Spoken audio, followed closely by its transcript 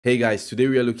Hey guys, today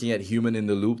we are looking at human in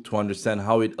the loop to understand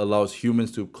how it allows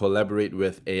humans to collaborate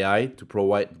with AI to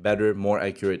provide better, more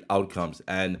accurate outcomes.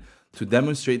 And to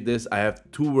demonstrate this, I have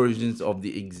two versions of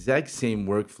the exact same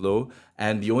workflow,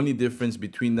 and the only difference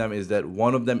between them is that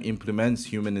one of them implements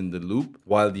human in the loop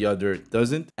while the other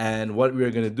doesn't. And what we are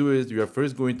going to do is we are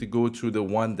first going to go through the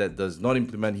one that does not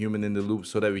implement human in the loop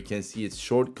so that we can see its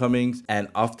shortcomings, and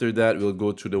after that we'll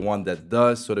go through the one that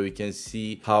does so that we can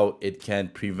see how it can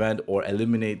prevent or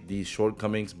eliminate these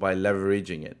shortcomings by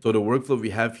leveraging it. So the workflow we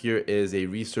have here is a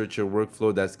researcher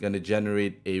workflow that's going to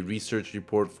generate a research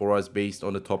report for us based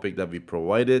on the topic that we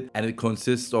provided, and it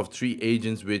consists of 3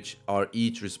 agents which are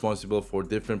each responsible for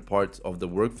different parts of the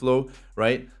workflow,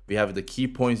 right? We have the key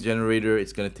points generator.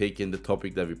 It's going to take in the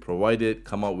topic that we provided,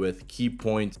 come up with key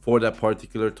points for that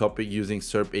particular topic using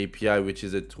SERP API, which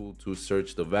is a tool to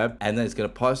search the web, and then it's going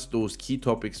to pass those key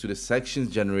topics to the sections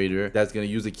generator that's going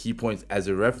to use the key points as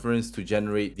a reference to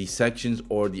generate the sections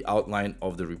or the outline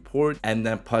of the report, and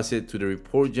then pass it to the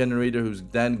report generator, who's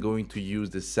then going to use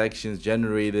the sections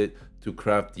generated to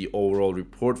craft the overall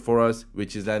report for us,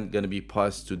 which is then going to be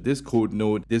passed to this code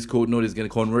node. This code node is going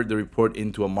to convert the report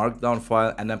into a markdown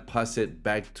file and then pass it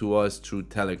back to us through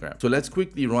Telegram. So let's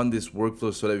quickly run this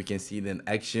workflow so that we can see it in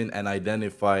action and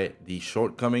identify the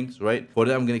shortcomings, right? For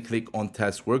that, I'm going to click on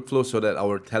test workflow so that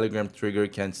our Telegram trigger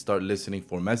can start listening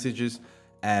for messages.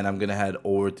 And I'm gonna head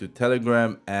over to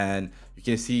Telegram, and you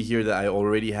can see here that I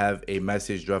already have a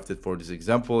message drafted for this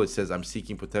example. It says I'm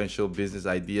seeking potential business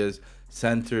ideas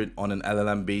centered on an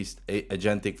LLM based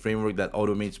agentic framework that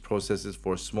automates processes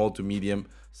for small to medium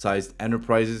sized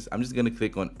enterprises. I'm just gonna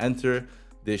click on enter.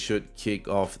 This should kick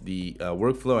off the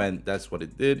workflow, and that's what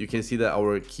it did. You can see that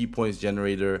our key points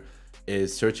generator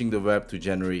is searching the web to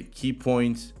generate key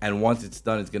points, and once it's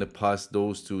done, it's going to pass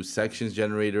those to sections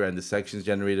generator, and the sections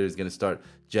generator is going to start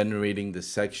generating the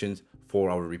sections for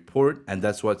our report, and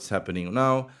that's what's happening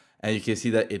now. And you can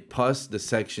see that it passed the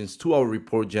sections to our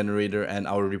report generator, and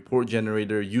our report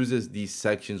generator uses these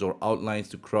sections or outlines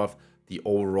to craft the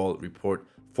overall report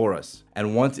for us.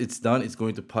 And once it's done, it's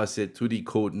going to pass it to the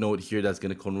code node here that's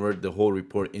going to convert the whole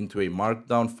report into a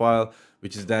markdown file,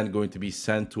 which is then going to be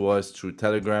sent to us through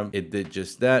Telegram. It did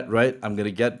just that, right? I'm going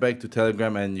to get back to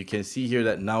Telegram, and you can see here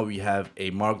that now we have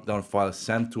a markdown file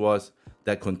sent to us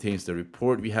that contains the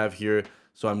report we have here.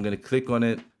 So I'm going to click on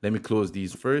it. Let me close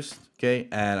these first, okay?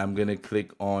 And I'm going to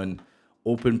click on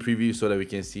open preview so that we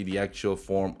can see the actual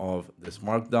form of this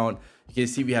markdown. You can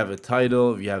see we have a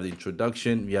title, we have the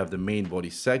introduction, we have the main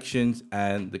body sections,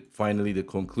 and finally the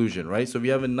conclusion, right? So we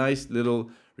have a nice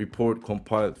little report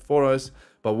compiled for us.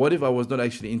 But what if I was not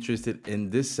actually interested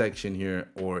in this section here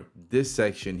or this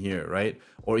section here, right?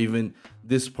 Or even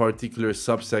this particular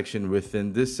subsection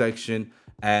within this section,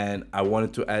 and I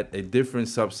wanted to add a different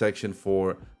subsection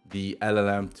for the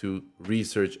LLM to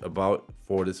research about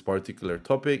for this particular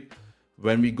topic.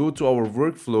 When we go to our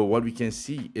workflow, what we can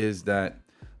see is that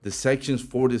the sections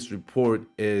for this report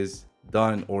is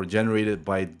done or generated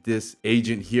by this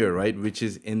agent here, right, which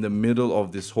is in the middle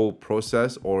of this whole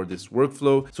process or this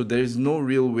workflow. So there is no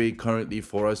real way currently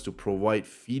for us to provide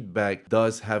feedback,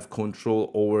 does have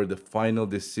control over the final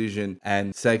decision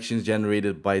and sections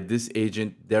generated by this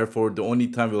agent. Therefore, the only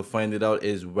time we'll find it out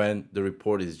is when the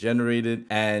report is generated,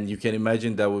 and you can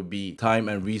imagine that would be time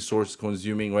and resource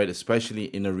consuming, right, especially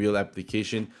in a real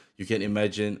application. You can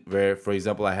imagine where, for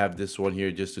example, I have this one here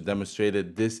just to demonstrate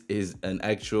it. This is an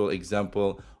actual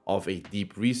example of a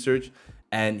deep research.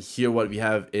 And here what we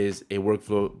have is a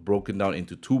workflow broken down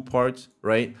into 2 parts,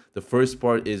 right? The first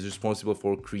part is responsible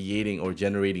for creating or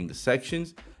generating the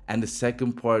sections. And the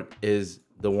second part is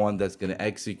the one that's going to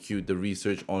execute the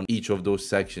research on each of those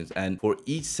sections. And for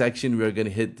each section, we are going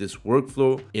to hit this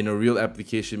workflow. In a real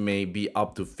application may be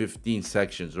up to 15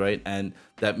 sections, right? And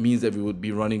that means that we would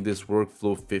be running this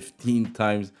workflow 15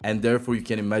 times. And therefore, you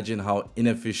can imagine how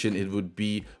inefficient it would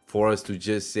be for us to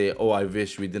just say, oh, I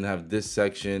wish we didn't have this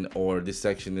section, or this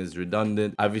section is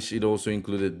redundant. I wish it also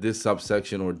included this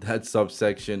subsection or that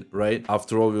subsection, right?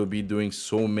 After all, we'll be doing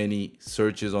so many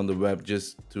searches on the web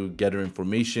just to gather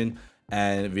information,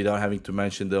 and without having to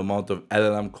mention the amount of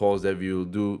LLM calls that we will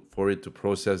do for it to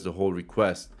process the whole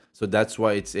request. So that's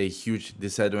why it's a huge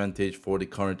disadvantage for the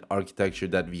current architecture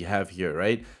that we have here,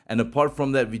 right? And apart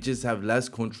from that, we just have less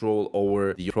control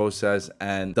over the process,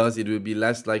 and thus it will be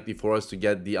less likely for us to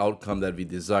get the outcome that we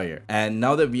desire. And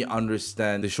now that we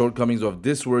understand the shortcomings of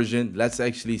this version, let's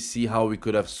actually see how we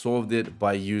could have solved it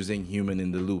by using human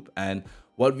in the loop. And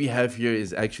what we have here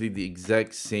is actually the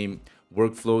exact same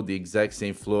workflow, the exact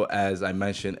same flow as I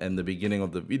mentioned in the beginning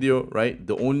of the video, right?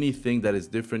 The only thing that is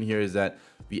different here is that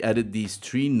we added these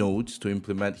 3 nodes to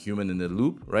implement human in the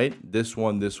loop, right? This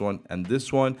one, and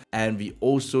this one. And we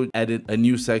also added a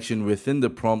new section within the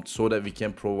prompt so that we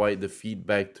can provide the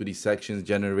feedback to the sections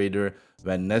generator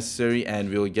when necessary. And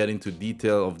we'll get into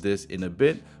detail of this in a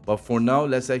bit. But for now,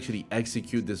 let's actually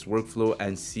execute this workflow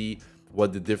and see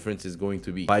what the difference is going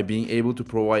to be by being able to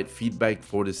provide feedback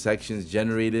for the sections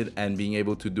generated and being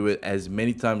able to do it as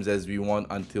many times as we want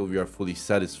until we are fully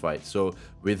satisfied. So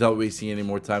without wasting any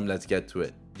more time, let's get to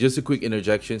it. Just a quick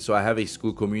interjection. So I have a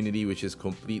Skool community which is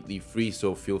completely free,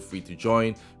 so feel free to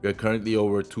join. We are currently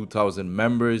over 2,000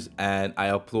 members, and I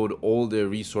upload all the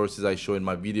resources I show in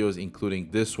my videos,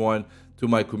 including this one, to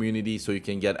my community, so you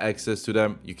can get access to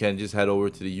them. You can just head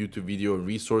over to the YouTube video and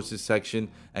resources section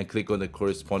and click on the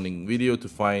corresponding video to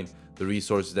find the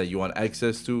resources that you want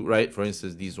access to, right? For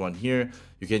instance, these one here,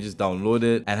 you can just download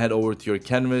it and head over to your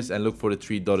canvas and look for the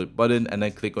 3-dotted button and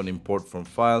then click on import from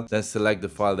file, then select the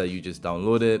file that you just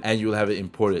downloaded and you'll have it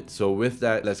imported. So with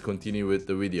that, let's continue with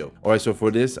the video. All right, so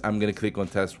for this, I'm gonna click on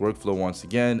test workflow once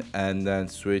again and then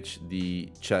switch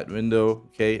the chat window,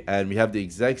 okay? And we have the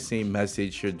exact same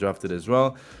message here drafted as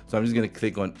well. So I'm just gonna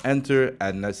click on enter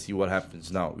and let's see what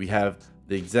happens now. We have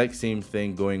the exact same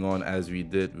thing going on as we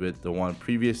did with the one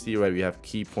previously, right? We have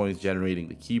key points generating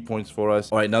the key points for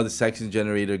us. All right, now the section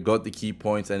generator got the key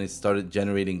points and it started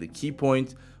generating the key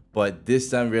points. But this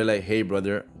time we're like, hey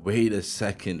brother, wait a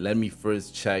second. Let me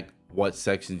first check what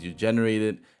sections you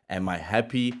generated. Am I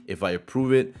happy? If I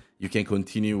approve it, you can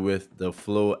continue with the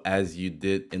flow as you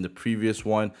did in the previous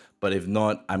one. But if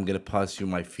not, I'm gonna pass you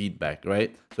my feedback,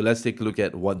 right? So let's take a look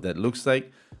at what that looks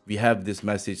like. We have this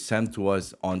message sent to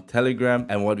us on Telegram,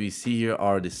 and what we see here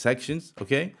are the sections,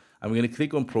 okay? I'm gonna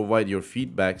click on provide your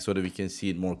feedback so that we can see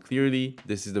it more clearly.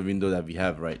 This is the window that we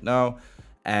have right now.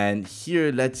 And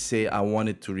here, let's say I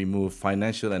wanted to remove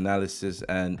financial analysis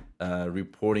and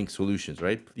reporting solutions,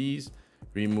 right? Please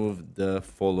remove the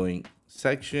following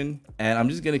section. And I'm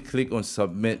just gonna click on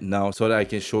submit now so that I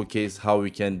can showcase how we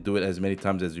can do it as many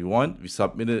times as we want. We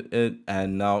submitted it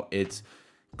and now it's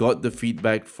got the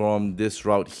feedback from this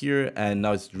route here, and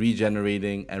now it's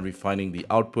regenerating and refining the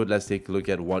output. Let's take a look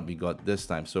at what we got this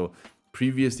time. So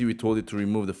previously we told it to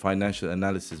remove the financial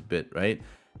analysis bit, right?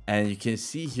 And you can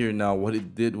see here now what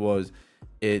it did was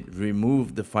it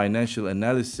removed the financial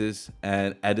analysis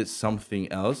and added something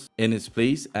else in its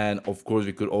place. And of course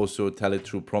we could also tell it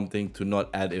through prompting to not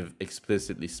add if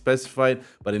explicitly specified,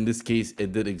 but in this case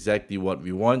it did exactly what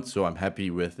we want, so I'm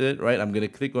happy with it, right? I'm gonna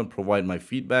click on provide my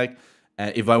feedback.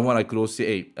 And if I want, I could also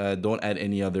say, hey, don't add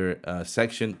any other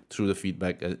section through the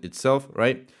feedback itself,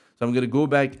 right? So I'm going to go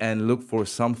back and look for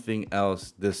something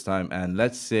else this time. And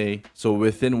let's say, so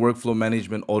within workflow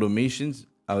management automations,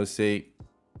 I would say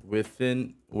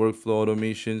within workflow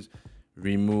automations,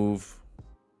 remove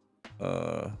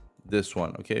this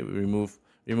one, okay? Remove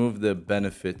the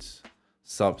benefits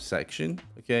subsection,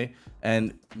 okay?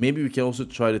 And maybe we can also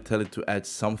try to tell it to add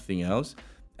something else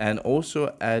and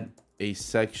also add a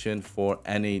section for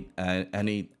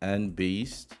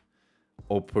N8N-based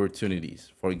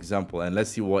opportunities, for example. And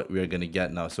let's see what we're going to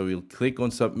get now. So we'll click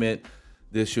on submit.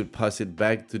 This should pass it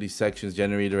back to the sections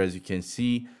generator, as you can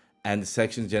see. And the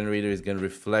sections generator is going to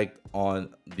reflect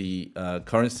on the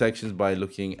current sections by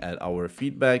looking at our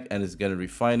feedback, and it's going to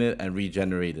refine it and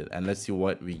regenerate it. And let's see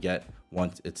what we get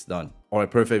once it's done. All right,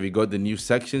 perfect. We got the new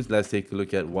sections. Let's take a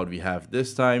look at what we have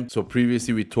this time. So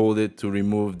previously we told it to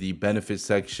remove the benefits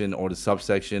section or the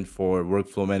subsection for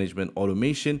workflow management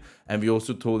automation. And we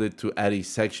also told it to add a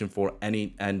section for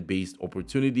N8N-based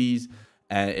opportunities.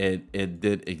 And it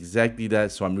did exactly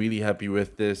that. So I'm really happy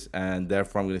with this. And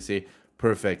therefore I'm going to say,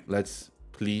 perfect. Let's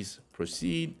please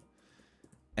proceed.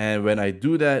 And when I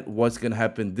do that, what's going to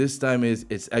happen this time is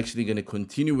it's actually going to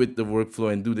continue with the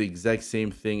workflow and do the exact same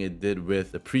thing it did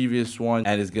with the previous one.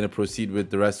 And it's going to proceed with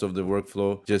the rest of the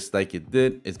workflow just like it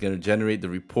did. It's going to generate the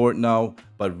report now,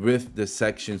 but with the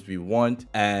sections we want.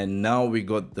 And now we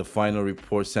got the final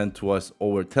report sent to us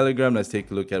over Telegram. Let's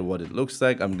take a look at what it looks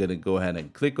like. I'm going to go ahead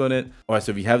and click on it. All right,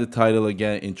 so we have the title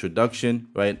again, introduction,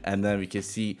 right? And then we can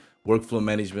see workflow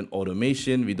management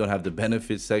automation. We don't have the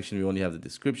benefits section. We only have the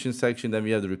description section. Then we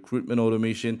have the recruitment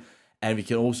automation. And we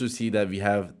can also see that we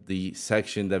have the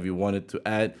section that we wanted to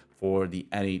add for the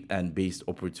N8N based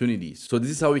opportunities. So this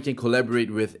is how we can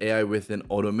collaborate with AI within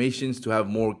automations to have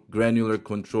more granular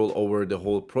control over the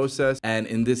whole process. And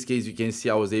in this case, you can see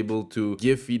I was able to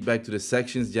give feedback to the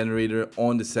sections generator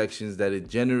on the sections that it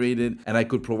generated, and I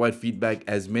could provide feedback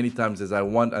as many times as I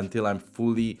want until I'm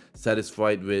fully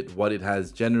satisfied with what it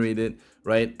has generated,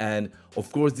 right? And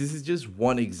of course, this is just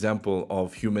one example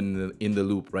of human in the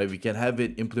loop, right? We can have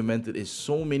it implemented in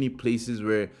so many places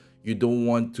where you don't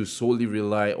want to solely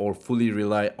rely or fully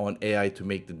rely on AI to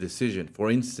make the decision. For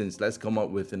instance, let's come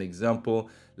up with an example.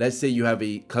 Let's say you have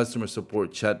a customer support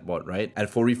chatbot, right? And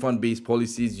for refund-based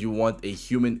policies, you want a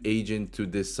human agent to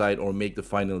decide or make the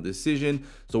final decision.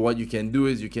 So what you can do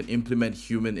is you can implement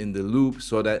human in the loop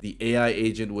so that the AI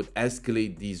agent would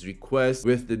escalate these requests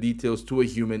with the details to a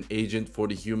human agent for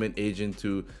the human agent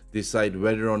to decide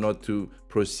whether or not to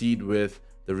proceed with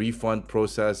the refund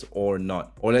process or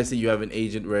not. Or let's say you have an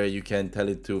agent where you can tell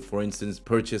it to, for instance,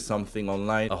 purchase something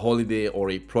online, a holiday or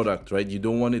a product, right? You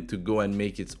don't want it to go and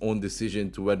make its own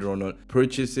decision to whether or not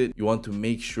purchase it. You want to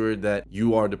make sure that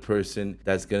you are the person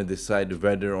that's going to decide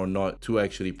whether or not to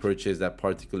actually purchase that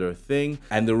particular thing.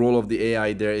 And the role of the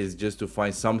AI there is just to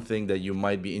find something that you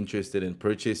might be interested in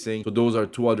purchasing. So those are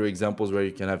two other examples where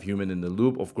you can have human in the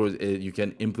loop. Of course, you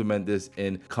can implement this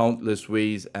in countless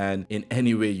ways and in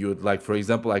any way you would like. For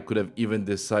example, I could have even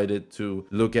decided to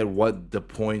look at what the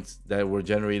points that were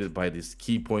generated by this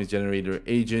key points generator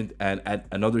agent and add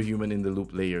another human in the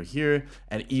loop layer here,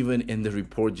 and even in the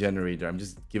report generator. I'm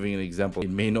just giving an example.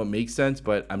 It may not make sense,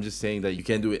 but I'm just saying that you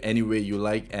can do it any way you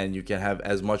like and you can have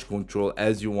as much control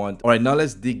as you want. All right, now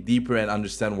let's dig deeper and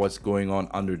understand what's going on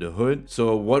under the hood.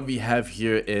 So what we have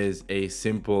here is a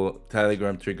simple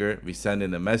Telegram trigger. We send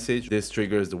in a message. This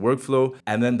triggers the workflow.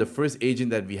 And then the first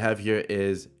agent that we have here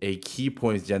is a key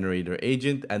points generator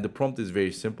agent, and the prompt is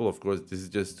very simple. Of course, this is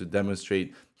just to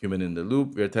demonstrate human in the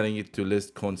loop. We are telling it to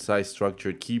list concise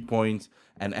structured key points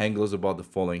and angles about the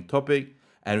following topic,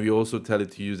 and we also tell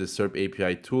it to use the SERP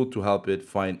API tool to help it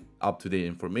find up-to-date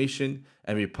information,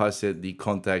 and we pass it the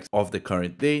context of the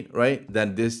current date, right?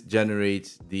 Then this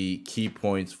generates the key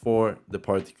points for the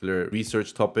particular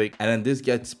research topic, and then this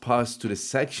gets passed to the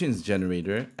sections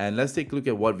generator. And let's take a look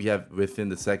at what we have within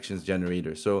the sections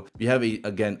generator. So we have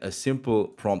again a simple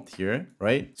prompt here,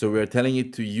 right? So we're telling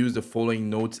it to use the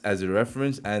following notes as a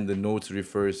reference, and the notes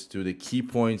refers to the key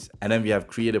points, and then we have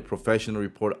created a professional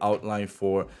report outline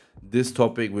for this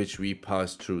topic, which we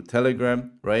pass through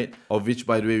Telegram, right? Of which,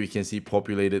 by the way, we can see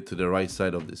populated to the right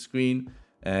side of the screen.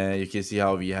 And you can see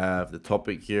how we have the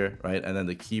topic here, right? And then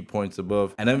the key points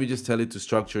above. And then we just tell it to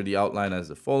structure the outline as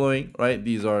the following, right?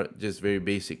 These are just very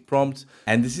basic prompts.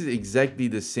 And this is exactly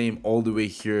the same all the way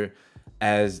here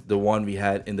as the one we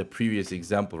had in the previous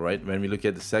example, right? When we look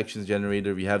at the sections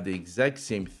generator, we have the exact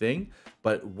same thing.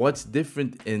 But what's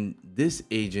different in this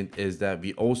agent is that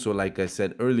we also, like I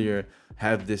said earlier,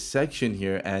 have this section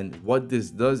here. And what this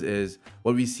does is,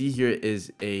 what we see here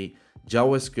is a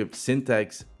JavaScript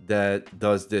syntax that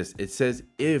does this. It says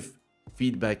if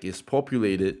feedback is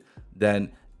populated,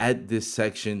 then add this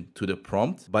section to the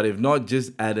prompt, but if not,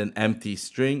 just add an empty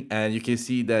string. And you can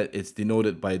see that it's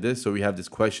denoted by this. So we have this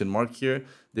question mark here.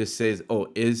 This says, oh,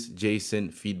 is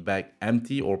JSON feedback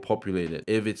empty or populated?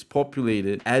 If it's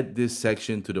populated, add this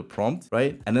section to the prompt,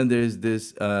 right? And then there's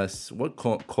this, what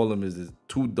column is this?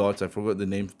 2 dots, I forgot the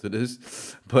name to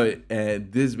this, but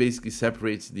this basically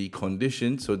separates the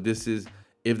condition. So this is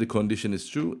if the condition is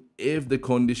true. If the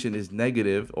condition is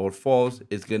negative or false,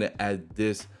 it's gonna add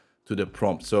this to the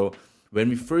prompt. So when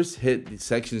we first hit the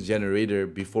sections generator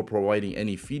before providing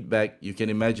any feedback, you can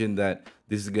imagine that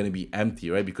this is going to be empty,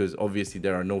 right? Because obviously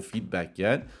there are no feedback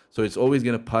yet. So it's always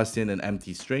going to pass in an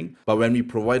empty string. But when we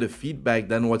provide a feedback,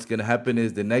 then what's going to happen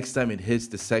is the next time it hits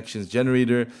the sections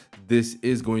generator, this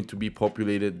is going to be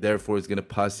populated. Therefore, it's going to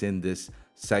pass in this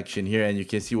section here, and you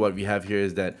can see what we have here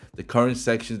is that the current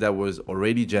sections that was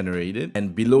already generated,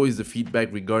 and below is the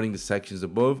feedback regarding the sections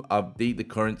above. Update the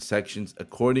current sections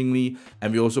accordingly,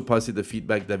 and we also pass it the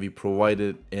feedback that we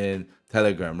provided in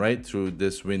Telegram, right, through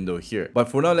this window here. But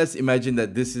for now, let's imagine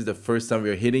that this is the first time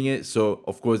we're hitting it. So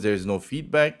of course there's no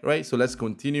feedback, right? So let's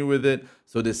continue with it.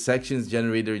 So the sections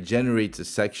generator generates a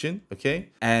section, okay?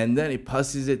 And then it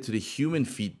passes it to the human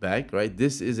feedback, right?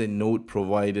 This is a node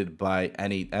provided by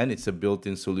N8N. It's a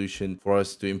built-in solution for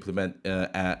us to implement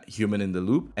a human in the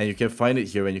loop. And you can find it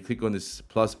here. When you click on this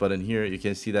plus button here, you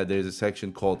can see that there's a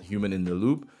section called human in the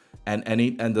loop. And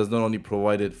N8N does not only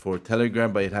provide it for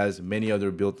Telegram, but it has many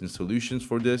other built-in solutions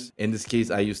for this. In this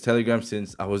case, I use Telegram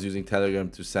since I was using Telegram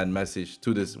to send message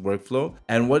to this workflow.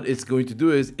 And what it's going to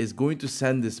do is it's going to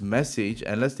send this message,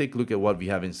 and let's take a look at what we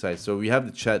have inside. So we have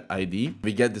the chat ID.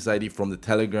 We get this ID from the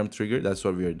Telegram trigger. That's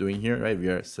what we are doing here, right? We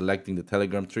are selecting the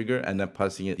Telegram trigger and then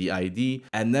passing it the ID,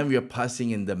 and then we are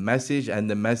passing in the message, and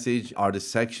the message are the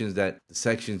sections that the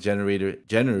sections generator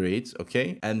generates,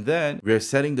 okay? And then we are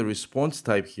setting the response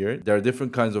type here. There are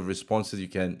different kinds of responses you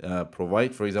can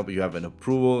provide. For example, you have an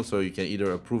approval, so you can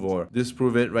either approve or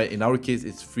disapprove it, right? In our case,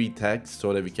 it's free text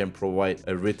so that we can provide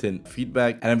a written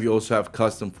feedback. And then we also have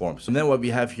custom forms. And then what we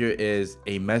have here is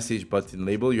a message button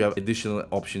label. You have additional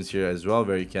options here as well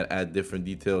where you can add different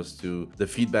details to the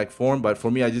feedback form. But for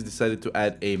me, I just decided to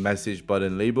add a message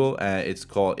button label, and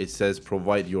it says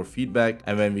provide your feedback.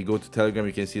 And when we go to Telegram,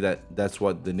 you can see that that's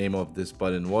what the name of this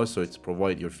button was. So it's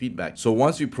provide your feedback. So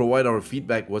once we provide our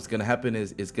feedback, what's going to happen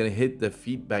is it's going to hit the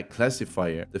feedback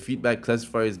classifier. The feedback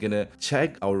classifier is going to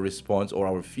check our response, or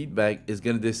our feedback is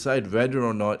going to decide whether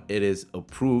or not it is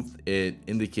approved. It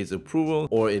indicates approval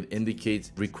or it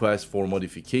indicates request for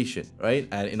modification, right?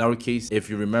 And in our case, if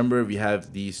you remember, we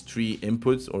have these three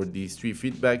inputs or these three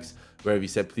feedbacks where we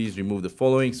said please remove the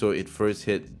following. So it first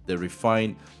hit the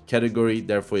refine category,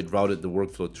 therefore it routed the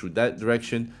workflow through that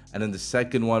direction. And then the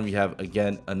second one, we have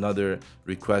again another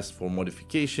request for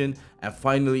modification. And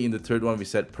finally in the third one, we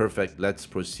said perfect, let's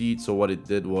proceed. So what it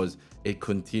did was it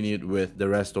continued with the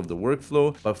rest of the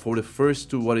workflow. But for the first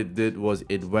two, what it did was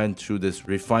it went through this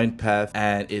refined path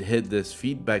and it hit this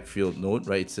feedback field node,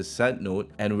 right? It's a set node,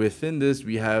 and within this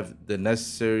we have the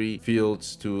necessary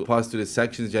fields to pass to the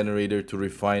sections generator to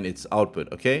refine its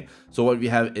output. Okay, so what we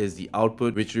have is the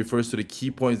output, which refers to the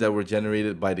key points that were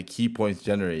generated by the key points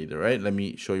generator, right? Let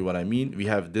me show you what I mean. We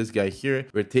have this guy here.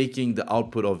 We're taking the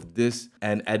output of this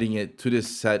and adding it to this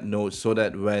set node so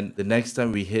that when the next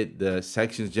time we hit the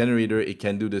sections generator, it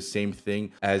can do the same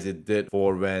thing as it did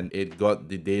for when it got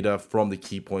the data from the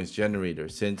key points generator.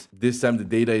 Since this time the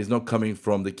data is not coming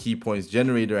from the key points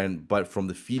generator but from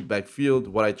the feedback field,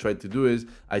 what I tried to do is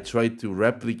I tried to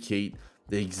replicate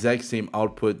the exact same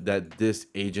output that this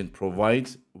agent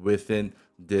provides within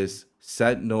this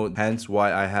set node, hence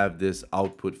why I have this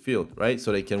output field, right?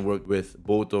 So they can work with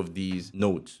both of these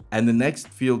nodes. And the next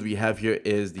field we have here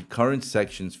is the current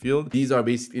sections field. These are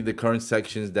basically the current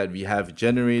sections that we have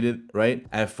generated, right?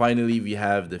 And finally, we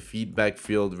have the feedback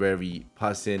field where we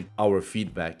pass in our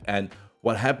feedback. And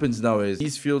what happens now is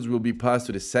these fields will be passed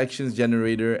to the sections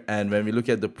generator. And when we look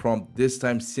at the prompt this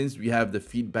time, since we have the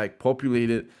feedback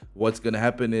populated, what's going to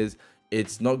happen is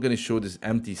it's not going to show this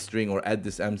empty string or add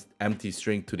this empty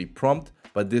string to the prompt,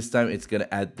 but this time it's going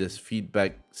to add this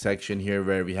feedback section here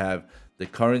where we have the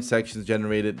current sections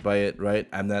generated by it, right?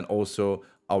 And then also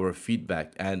our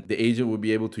feedback, and the agent will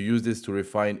be able to use this to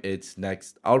refine its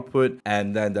next output.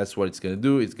 And then that's what it's going to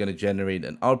do. It's going to generate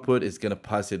an output. It's going to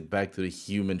pass it back to the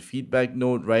human feedback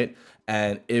node, right?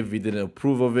 And if we didn't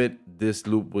approve of it, this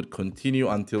loop would continue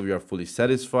until we are fully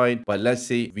satisfied. But let's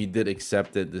say we did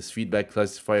accept it. This feedback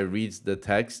classifier reads the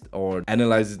text or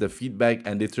analyzes the feedback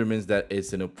and determines that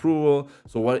it's an approval.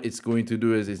 So what it's going to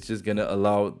do is it's just going to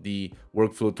allow the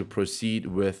workflow to proceed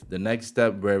with the next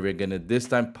step, where we're going to this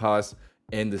time pass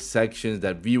in the sections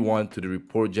that we want to the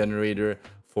report generator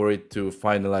for it to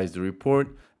finalize the report.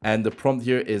 And the prompt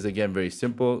here is again very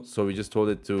simple. So we just told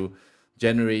it to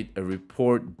generate a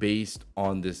report based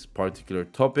on this particular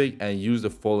topic and use the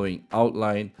following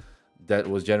outline that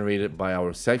was generated by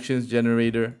our sections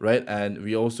generator, right? And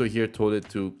we also here told it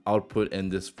to output in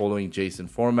this following JSON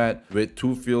format with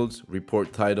two fields,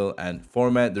 report title and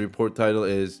format. The report title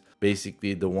is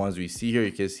basically the ones we see here.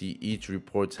 You can see each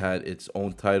report had its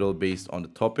own title based on the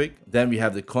topic. Then we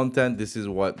have the content. This is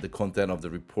what the content of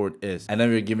the report is. And then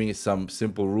we're giving it some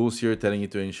simple rules here, telling it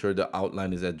to ensure the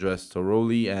outline is addressed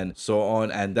thoroughly and so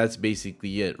on. And that's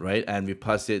basically it, right? And we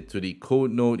pass it to the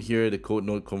code node here. The code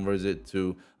node converts it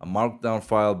to a markdown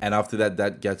file, and after that,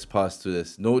 that gets passed to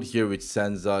this node here, which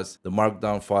sends us the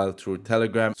markdown file through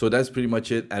Telegram. So that's pretty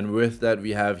much it. And with that,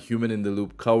 we have human in the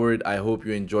loop covered. I hope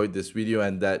you enjoyed this video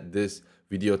and that this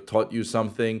video taught you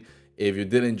something. If you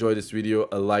did enjoy this video,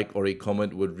 a like or a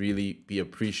comment would really be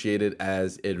appreciated,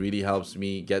 as it really helps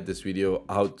me get this video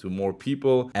out to more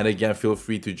people. And again, feel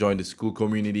free to join the Skool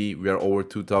community. We are over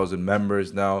 2,000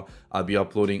 members now. I'll be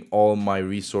uploading all my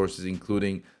resources,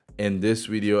 including in this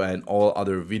video and all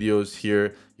other videos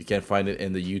here. You can find it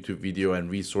in the YouTube video and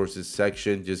resources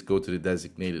section. Just go to the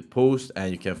designated post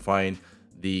and you can find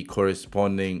the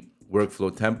corresponding workflow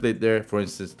template there. For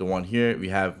instance, the one here, we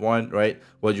have one, right?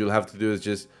 What you'll have to do is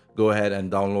just go ahead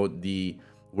and download the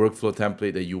workflow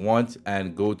template that you want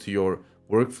and go to your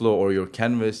workflow or your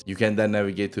canvas, you can then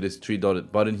navigate to this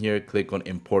three-dotted button here, click on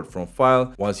import from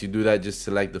file. Once you do that, just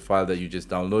select the file that you just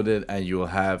downloaded and you will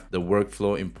have the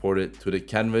workflow imported to the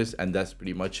canvas, and that's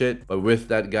pretty much it. But with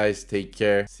that, guys, take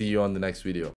care. See you on the next video.